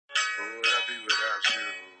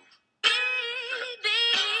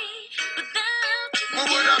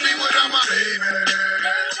would I be without my baby?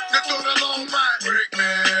 The thought alone might break me,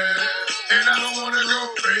 and I don't wanna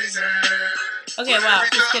go crazy. Okay, wow,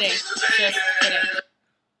 just kidding. Just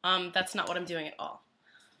kidding. That's not what I'm doing at all.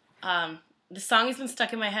 The song has been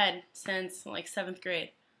stuck in my head since like 7th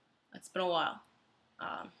grade. It's been a while.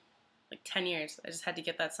 Like 10 years. I just had to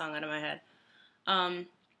get that song out of my head.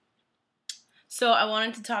 So I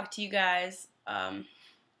wanted to talk to you guys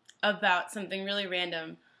about something really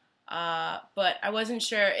random, but I wasn't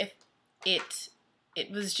sure if it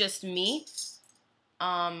was just me,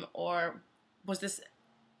 or was this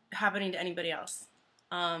happening to anybody else.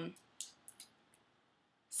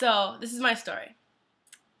 So this is my story.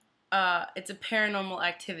 It's a paranormal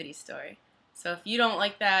activity story. So if you don't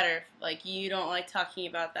like that, or if, like, you don't like talking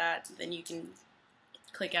about that, then you can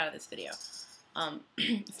click out of this video.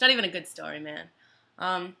 It's not even a good story, man.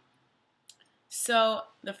 So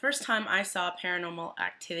the first time I saw paranormal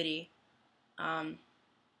activity, I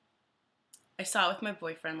saw it with my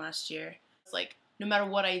boyfriend last year. It's like, no matter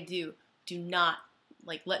what I do not,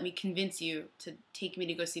 like, let me convince you to take me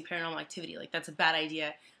to go see paranormal activity. Like, that's a bad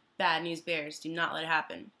idea. Bad news bears. Do not let it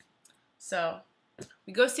happen. So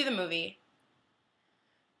we go see the movie,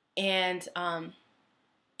 and I'm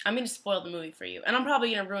going to spoil the movie for you. And I'm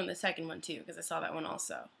probably going to ruin the second one too, because I saw that one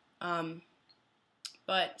also.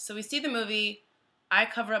 But so we see the movie. I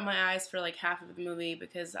cover up my eyes for like half of the movie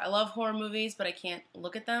because I love horror movies, but I can't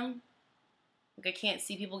look at them. Like, I can't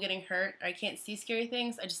see people getting hurt. I can't see scary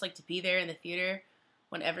things. I just like to be there in the theater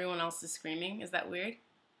when everyone else is screaming. Is that weird?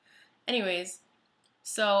 Anyways,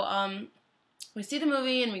 so we see the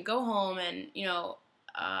movie and we go home, and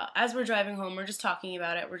as we're driving home, we're just talking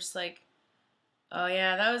about it. We're just like, oh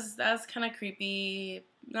yeah, that was kind of creepy.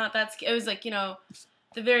 Not that it was like, the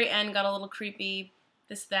very end got a little creepy.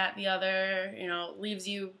 This, that, the other. Leaves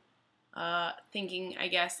you thinking, I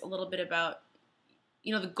guess, a little bit about.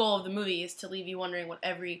 The goal of the movie is to leave you wondering what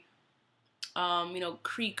every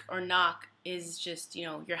creak or knock is. Just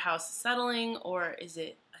your house settling, or is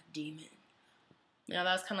it a demon? That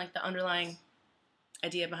was kind of like the underlying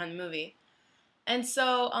idea behind the movie. And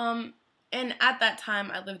so, and at that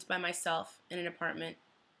time, I lived by myself in an apartment,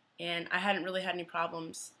 and I hadn't really had any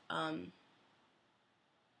problems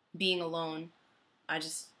being alone. I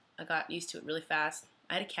got used to it really fast.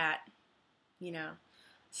 I had a cat,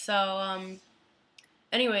 So,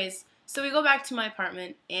 anyways, so we go back to my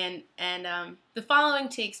apartment, and the following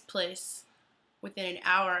takes place within an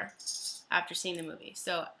hour after seeing the movie.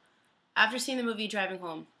 So, after seeing the movie, driving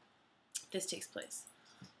home, this takes place.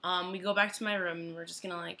 We go back to my room, and we're just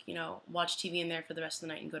gonna watch TV in there for the rest of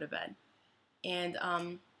the night and go to bed. And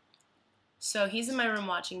so he's in my room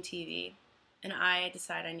watching TV, and I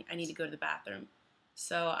decide I need to go to the bathroom.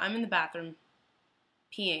 So I'm in the bathroom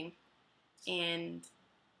peeing, and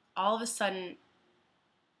all of a sudden,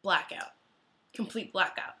 blackout, complete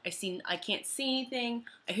blackout. I can't see anything.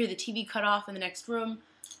 I hear the TV cut off in the next room,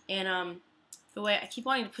 and the way I keep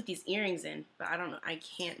wanting to put these earrings in, but I don't know. I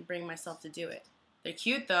can't bring myself to do it. They're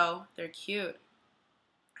cute though. They're cute.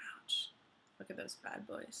 Ouch. Look at those bad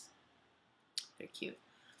boys. They're cute.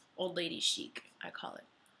 Old lady chic, I call it.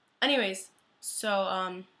 Anyways,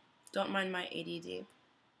 so don't mind my ADD.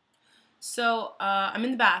 So I'm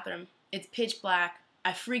in the bathroom. It's pitch black.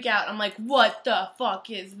 I freak out. I'm like, what the fuck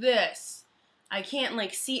is this? I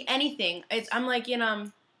can't see anything. I'm like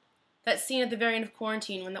in that scene at the very end of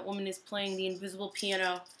Quarantine when that woman is playing the invisible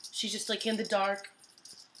piano. She's just in the dark,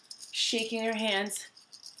 shaking her hands,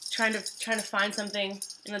 trying to find something.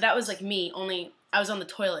 That was like me, only I was on the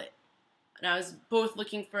toilet. And I was both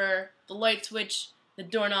looking for the light switch, the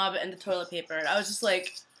doorknob, and the toilet paper. And I was just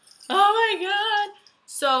like, oh my god.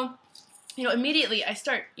 So, immediately I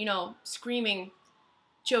start, screaming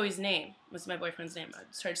Joey's name. Was my boyfriend's name. I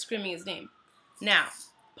started screaming his name. Now,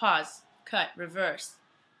 pause, cut, reverse.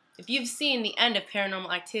 If you've seen the end of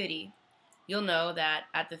Paranormal Activity, you'll know that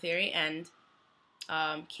at the very end,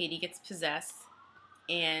 Katie gets possessed,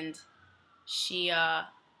 and she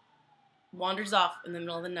wanders off in the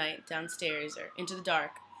middle of the night downstairs or into the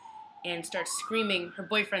dark and starts screaming her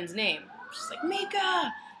boyfriend's name. She's like,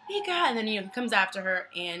 Mika! Mika! And then, he comes after her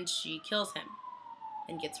and she kills him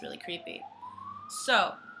and gets really creepy.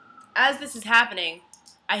 So, as this is happening,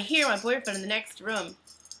 I hear my boyfriend in the next room,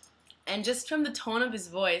 and just from the tone of his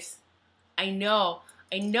voice, I know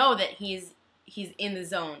that he's in the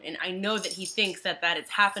zone, and I know that he thinks that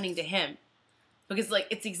it's happening to him. Because,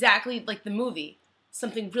 it's exactly like the movie.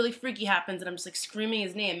 Something really freaky happens, and I'm just, screaming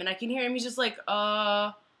his name, and I can hear him. He's just like,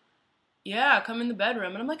 yeah, come in the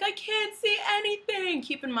bedroom. And I'm like, I can't see anything.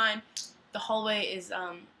 Keep in mind, the hallway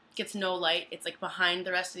gets no light. It's, behind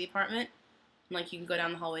the rest of the apartment. And, you can go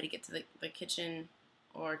down the hallway to get to the kitchen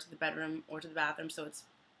or to the bedroom or to the bathroom, so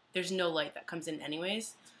there's no light that comes in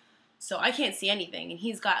anyways. So I can't see anything, and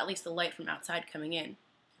he's got at least the light from outside coming in.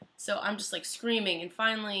 So I'm just like screaming, and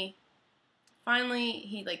finally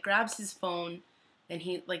he like grabs his phone, and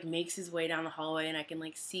he like makes his way down the hallway, and I can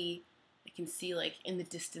see like in the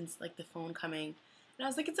distance like the phone coming. And I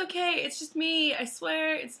was like, it's okay, it's just me, I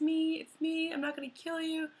swear, it's me, I'm not gonna kill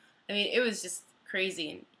you. I mean, it was just crazy,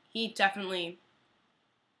 and he definitely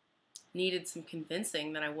needed some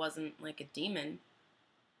convincing that I wasn't like a demon.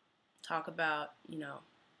 Talk about,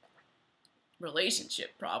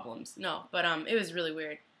 relationship problems. No, but it was really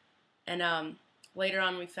weird. And later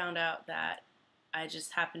on we found out that I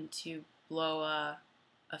just happened to blow a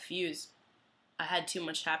fuse. I had too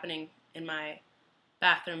much happening in my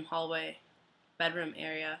bathroom, hallway, bedroom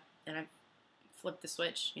area, and I flipped the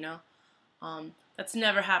switch, That's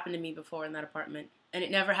never happened to me before in that apartment, and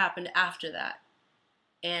it never happened after that.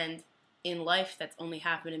 And in life, that's only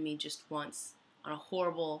happened to me just once, on a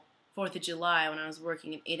horrible 4th of July when I was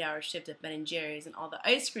working an 8-hour shift at Ben & Jerry's and all the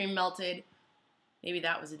ice cream melted. Maybe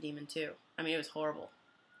that was a demon too. I mean, it was horrible.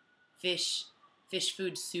 Fish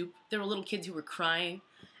food soup. There were little kids who were crying.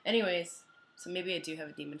 Anyways, so maybe I do have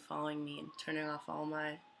a demon following me and turning off all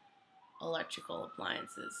my electrical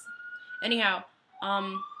appliances. Anyhow,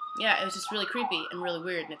 yeah, it was just really creepy and really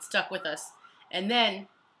weird, and it stuck with us. And then,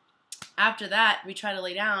 after that, we tried to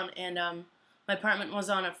lay down, and my apartment was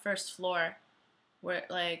on a first floor, where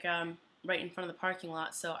right in front of the parking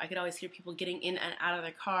lot, so I could always hear people getting in and out of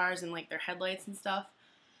their cars and like their headlights and stuff.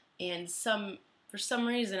 And for some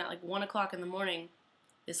reason, at like 1 o'clock in the morning,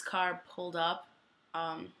 this car pulled up,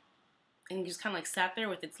 and just kind of like sat there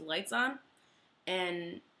with its lights on,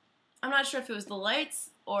 and I'm not sure if it was the lights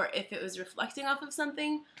or if it was reflecting off of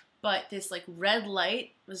something, but this like red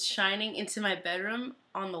light was shining into my bedroom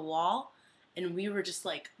on the wall, and we were just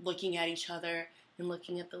like looking at each other and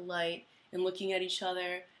looking at the light and looking at each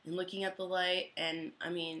other and looking at the light, and I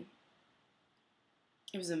mean,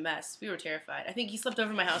 it was a mess. We were terrified. I think he slept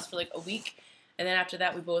over my house for like a week, and then after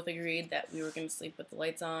that we both agreed that we were going to sleep with the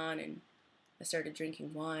lights on, and I started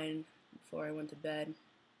drinking wine before I went to bed.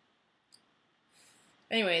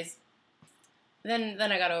 Anyways, then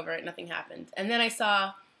I got over it. Nothing happened. And then I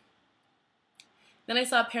saw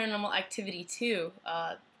Paranormal Activity 2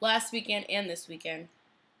 last weekend and this weekend,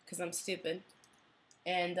 because I'm stupid.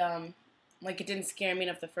 And like, it didn't scare me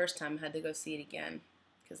enough the first time. I had to go see it again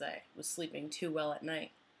because I was sleeping too well at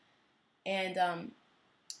night. And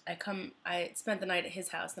I spent the night at his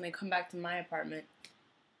house, then I come back to my apartment,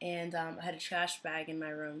 and I had a trash bag in my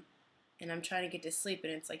room, and I'm trying to get to sleep,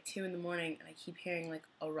 and it's like 2 in the morning, and I keep hearing like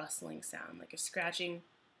a rustling sound, like a scratching,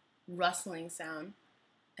 rustling sound,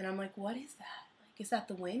 and I'm like, what is that? Like, is that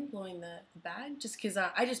the wind blowing the bag? Just because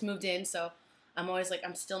I just moved in, so I'm always like,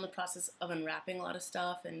 I'm still in the process of unwrapping a lot of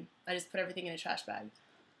stuff, and I just put everything in a trash bag.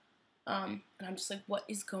 And I'm just like, what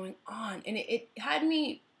is going on? And it had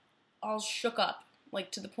me all shook up,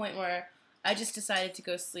 like to the point where I just decided to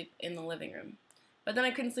go sleep in the living room. But then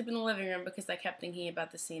I couldn't sleep in the living room because I kept thinking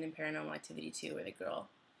about the scene in Paranormal Activity 2 where the girl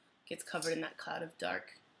gets covered in that cloud of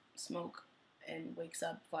dark smoke and wakes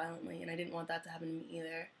up violently, and I didn't want that to happen to me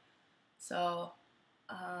either. So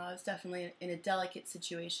I was definitely in a delicate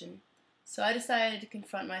situation. So I decided to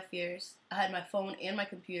confront my fears. I had my phone and my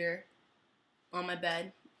computer on my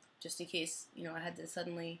bed, just in case, I had to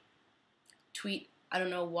suddenly tweet. I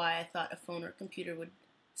don't know why I thought a phone or computer would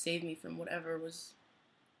save me from whatever was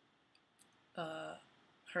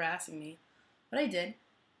harassing me. But I did.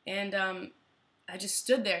 And I just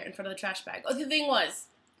stood there in front of the trash bag. Oh, the thing was,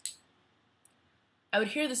 I would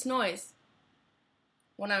hear this noise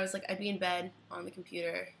when I was like, I'd be in bed on the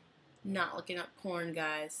computer, not looking up porn,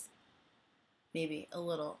 guys. Maybe a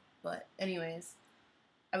little, but anyways,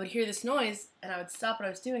 I would hear this noise, and I would stop what I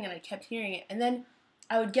was doing, and I kept hearing it, and then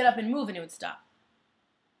I would get up and move, and it would stop.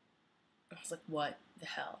 I was like, what the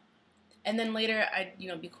hell? And then later, I'd,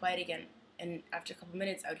 be quiet again, and after a couple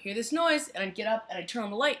minutes, I would hear this noise, and I'd get up, and I'd turn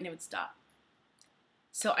on the light, and it would stop.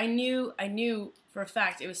 So I knew for a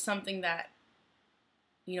fact it was something that,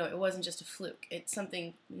 it wasn't just a fluke. It's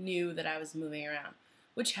something new that I was moving around,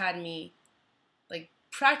 which had me, like,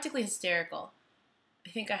 practically hysterical. I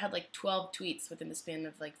think I had like 12 tweets within the span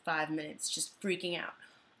of like 5 minutes, just freaking out.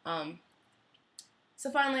 So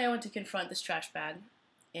finally I went to confront this trash bag,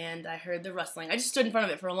 and I heard the rustling. I just stood in front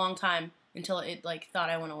of it for a long time until it like thought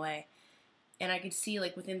I went away. And I could see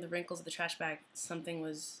like within the wrinkles of the trash bag, something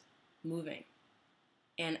was moving.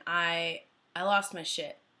 And I lost my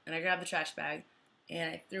shit. And I grabbed the trash bag, and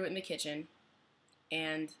I threw it in the kitchen.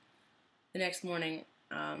 And the next morning,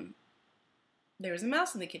 there was a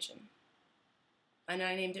mouse in the kitchen. And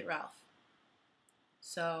I named it Ralph.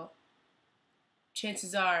 So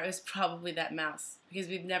chances are it was probably that mouse, because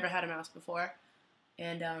we've never had a mouse before,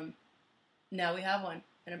 and now we have one,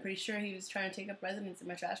 and I'm pretty sure he was trying to take up residence in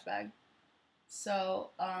my trash bag. So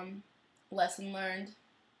lesson learned: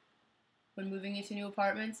 when moving into new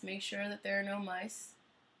apartments, make sure that there are no mice.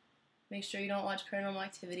 Make sure you don't watch Paranormal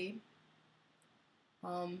Activity.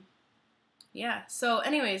 Yeah, so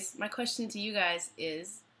anyways, my question to you guys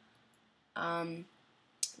is,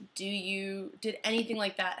 did anything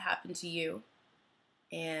like that happen to you?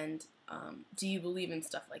 And do you believe in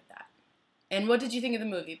stuff like that? And what did you think of the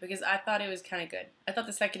movie? Because I thought it was kind of good. I thought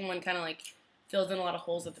the second one kind of like filled in a lot of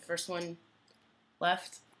holes that the first one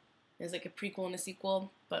left. It was like a prequel and a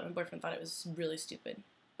sequel, but my boyfriend thought it was really stupid.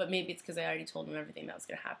 But maybe it's because I already told him everything that was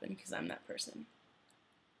going to happen, because I'm that person.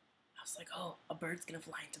 I was like, oh, a bird's going to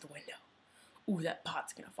fly into the window. Ooh, that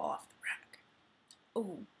pot's going to fall off the rack.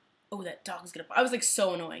 Oh, that dog's going to... I was like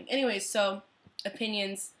so annoying. Anyways, so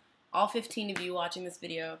opinions. All 15 of you watching this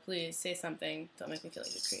video, please say something. Don't make me feel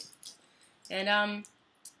like a creep. And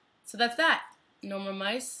so that's that. No more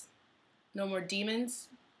mice. No more demons.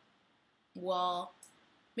 Well,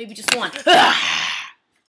 maybe just one.